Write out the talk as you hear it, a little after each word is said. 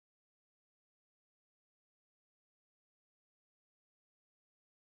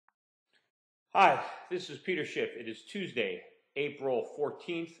Hi, this is Peter Schiff. It is Tuesday, April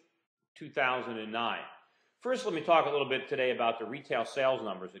 14th, 2009. First, let me talk a little bit today about the retail sales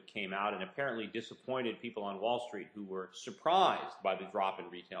numbers that came out and apparently disappointed people on Wall Street who were surprised by the drop in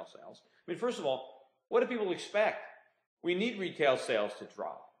retail sales. I mean, first of all, what do people expect? We need retail sales to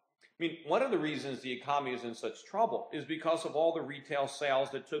drop. I mean, one of the reasons the economy is in such trouble is because of all the retail sales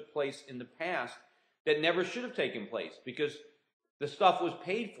that took place in the past that never should have taken place because the stuff was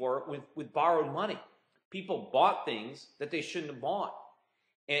paid for with borrowed money. People bought things that they shouldn't have bought.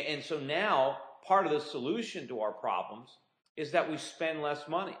 And so now part of the solution to our problems is that we spend less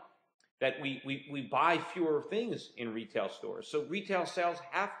money, that we buy fewer things in retail stores. So retail sales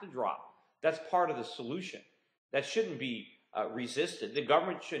have to drop. That's part of the solution. That shouldn't be resisted. The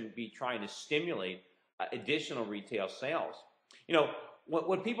government shouldn't be trying to stimulate additional retail sales. You know,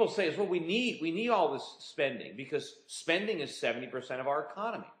 what people say is, well, we need all this spending because spending is 70% of our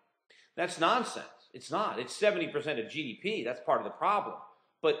economy. That's nonsense. It's not. It's 70% of GDP. That's part of the problem.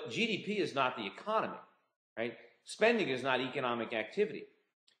 But GDP is not the economy, right? Spending is not economic activity.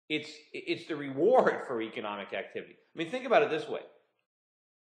 It's the reward for economic activity. I mean, think about it this way.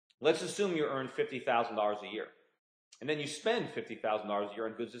 Let's assume you earn $50,000 a year, and then you spend $50,000 a year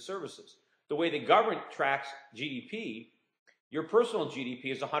on goods and services. The way the government tracks GDP, your personal GDP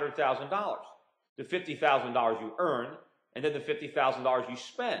is $100,000. The $50,000 you earn, and then the $50,000 you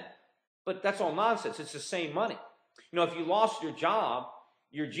spend. But that's all nonsense. It's the same money. You know, if you lost your job,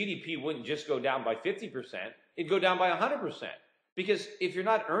 your GDP wouldn't just go down by 50%. It'd go down by 100%. Because if you're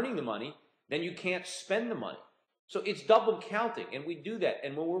not earning the money, then you can't spend the money. So it's double counting, and we do that.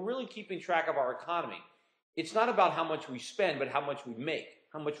 And when we're really keeping track of our economy, it's not about how much we spend, but how much we make,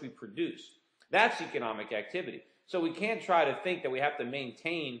 how much we produce. That's economic activity. So we can't try to think that we have to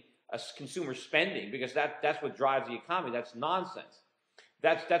maintain a consumer spending because that's what drives the economy. That's nonsense.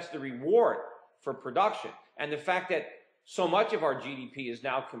 That's the reward for production. And the fact that so much of our GDP is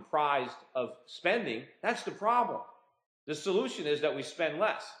now comprised of spending, that's the problem. The solution is that we spend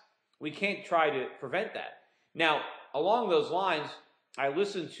less. We can't try to prevent that. Now, along those lines, I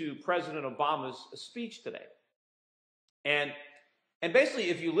listened to President Obama's speech today. And basically,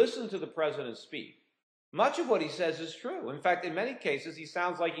 if you listen to the president's speech, much of what he says is true. In fact, in many cases, he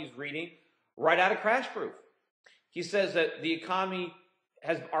sounds like he's reading right out of Crash Proof. He says that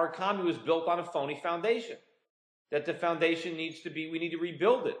our economy was built on a phony foundation, that the foundation we need to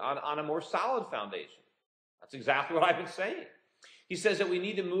rebuild it on a more solid foundation. That's exactly what I've been saying. He says that we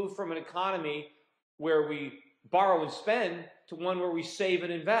need to move from an economy where we borrow and spend to one where we save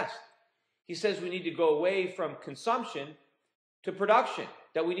and invest. He says we need to go away from consumption to production,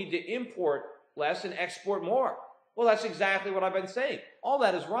 that we need to import less and export more. Well, that's exactly what I've been saying. All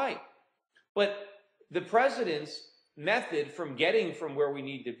that is right. But the president's method from getting from where we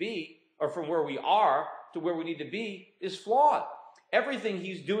need to be, or from where we are to where we need to be, is flawed. Everything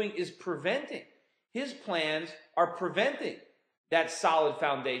he's doing is preventing. His plans are preventing that solid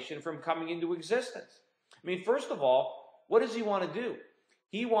foundation from coming into existence. I mean, first of all, what does he want to do?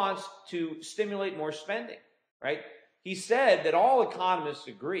 He wants to stimulate more spending, right? He said that all economists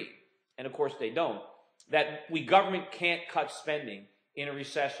agree, and of course they don't, that government can't cut spending in a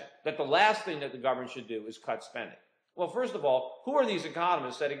recession, that the last thing that the government should do is cut spending. Well, first of all, who are these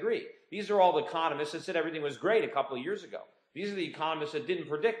economists that agree? These are all the economists that said everything was great a couple of years ago. These are the economists that didn't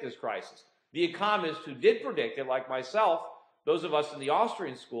predict this crisis. The economists who did predict it, like myself, those of us in the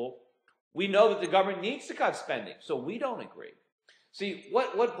Austrian school, we know that the government needs to cut spending, so we don't agree. See,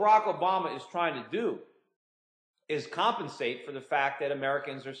 what Barack Obama is trying to do is compensate for the fact that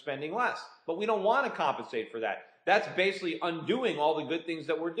Americans are spending less. But we don't want to compensate for that. That's basically undoing all the good things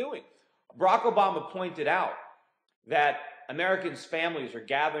that we're doing. Barack Obama pointed out that Americans' families are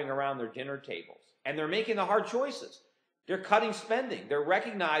gathering around their dinner tables, and they're making the hard choices. They're cutting spending. They're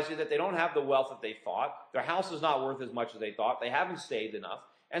recognizing that they don't have the wealth that they thought. Their house is not worth as much as they thought. They haven't saved enough,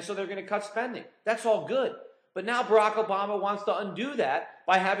 and so they're going to cut spending. That's all good. But now Barack Obama wants to undo that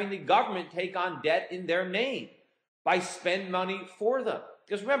by having the government take on debt in their name, by spend money for them.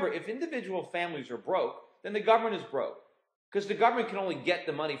 Because remember, if individual families are broke, then the government is broke. Because the government can only get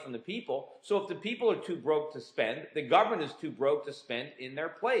the money from the people. So if the people are too broke to spend, the government is too broke to spend in their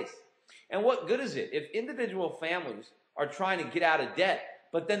place. And what good is it if individual families are trying to get out of debt,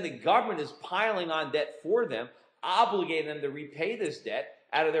 but then the government is piling on debt for them, obligating them to repay this debt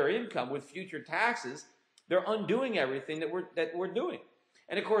out of their income with future taxes? They're undoing everything that we're doing.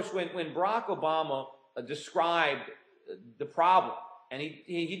 And of course, when Barack Obama described the problem, and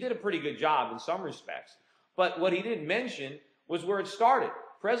he did a pretty good job in some respects, but what he didn't mention was where it started.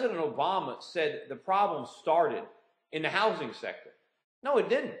 President Obama said the problem started in the housing sector. No, it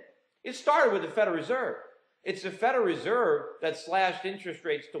didn't. It started with the Federal Reserve. It's the Federal Reserve that slashed interest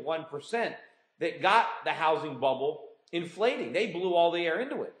rates to 1% that got the housing bubble inflating. They blew all the air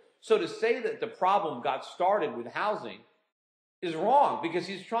into it. So to say that the problem got started with housing is wrong, because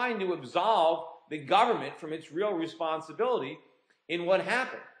he's trying to absolve the government from its real responsibility in what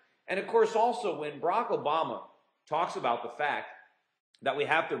happened. And of course, also when Barack Obama talks about the fact that we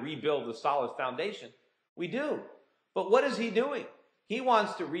have to rebuild the solid foundation, we do. But what is he doing? He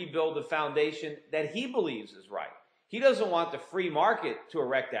wants to rebuild the foundation that he believes is right. He doesn't want the free market to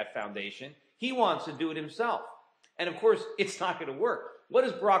erect that foundation. He wants to do it himself. And of course, it's not going to work. What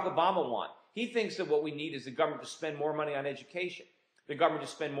does Barack Obama want? He thinks that what we need is the government to spend more money on education, the government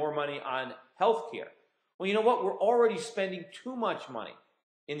to spend more money on health care. Well, you know what? We're already spending too much money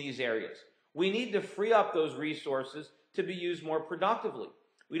in these areas. We need to free up those resources to be used more productively.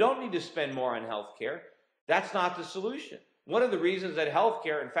 We don't need to spend more on health care. That's not the solution. One of the reasons that health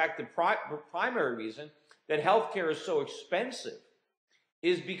care, in fact, the primary reason that health care is so expensive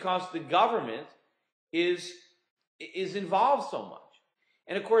is because the government is involved so much.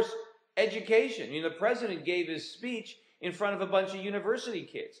 And of course, education. You know, the president gave his speech in front of a bunch of university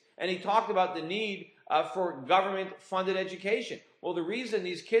kids, and he talked about the need for government-funded education. Well, the reason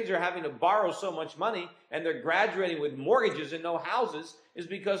these kids are having to borrow so much money and they're graduating with mortgages and no houses is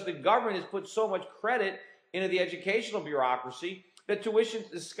because the government has put so much credit into the educational bureaucracy that tuition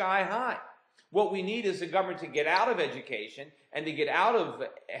is sky high. What we need is the government to get out of education and to get out of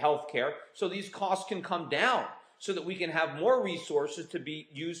healthcare so these costs can come down, so that we can have more resources to be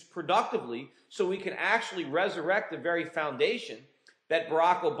used productively, so we can actually resurrect the very foundation that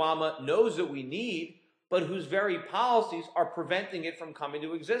Barack Obama knows that we need, but whose very policies are preventing it from coming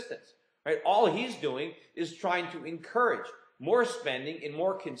to existence. Right? All he's doing is trying to encourage more spending and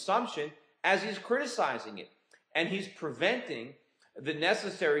more consumption as he's criticizing it. And he's preventing the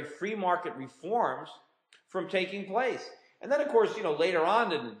necessary free market reforms from taking place. And then, of course, you know, later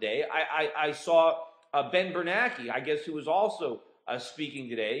on in the day, I saw Ben Bernanke, I guess, who was also speaking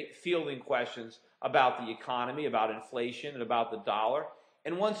today, fielding questions about the economy, about inflation, and about the dollar.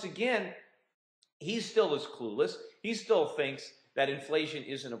 And once again, he's still as clueless. He still thinks that inflation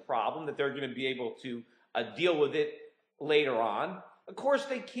isn't a problem, that they're going to be able to deal with it later on. Of course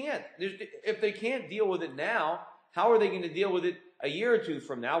they can't. If they can't deal with it now, how are they going to deal with it a year or two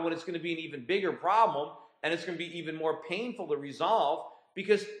from now, when it's going to be an even bigger problem and it's going to be even more painful to resolve,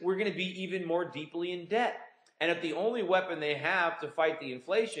 because we're going to be even more deeply in debt? And if the only weapon they have to fight the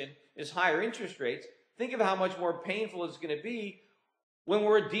inflation is higher interest rates, think of how much more painful it's going to be when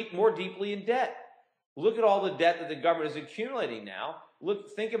we're more deeply in debt. Look at all the debt that the government is accumulating now.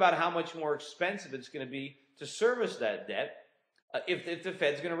 Think about how much more expensive it's going to be to service that debt if the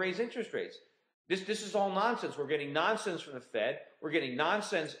Fed's going to raise interest rates. This is all nonsense. We're getting nonsense from the Fed. We're getting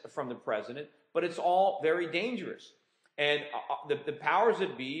nonsense from the president, but it's all very dangerous. And the powers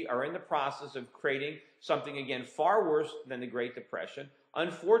that be are in the process of creating something, again, far worse than the Great Depression.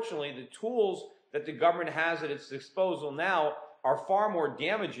 Unfortunately, the tools that the government has at its disposal now are far more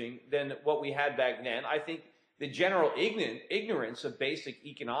damaging than what we had back then. I think the general ignorance of basic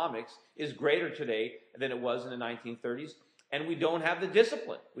economics is greater today than it was in the 1930s, and we don't have the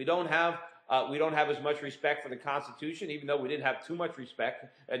discipline. We don't have as much respect for the Constitution, even though we didn't have too much respect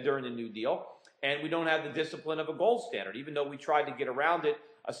during the New Deal. And we don't have the discipline of a gold standard, even though we tried to get around it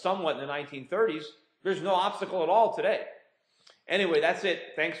somewhat in the 1930s. There's no obstacle at all today. Anyway, that's it.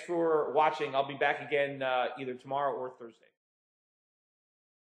 Thanks for watching. I'll be back again either tomorrow or Thursday.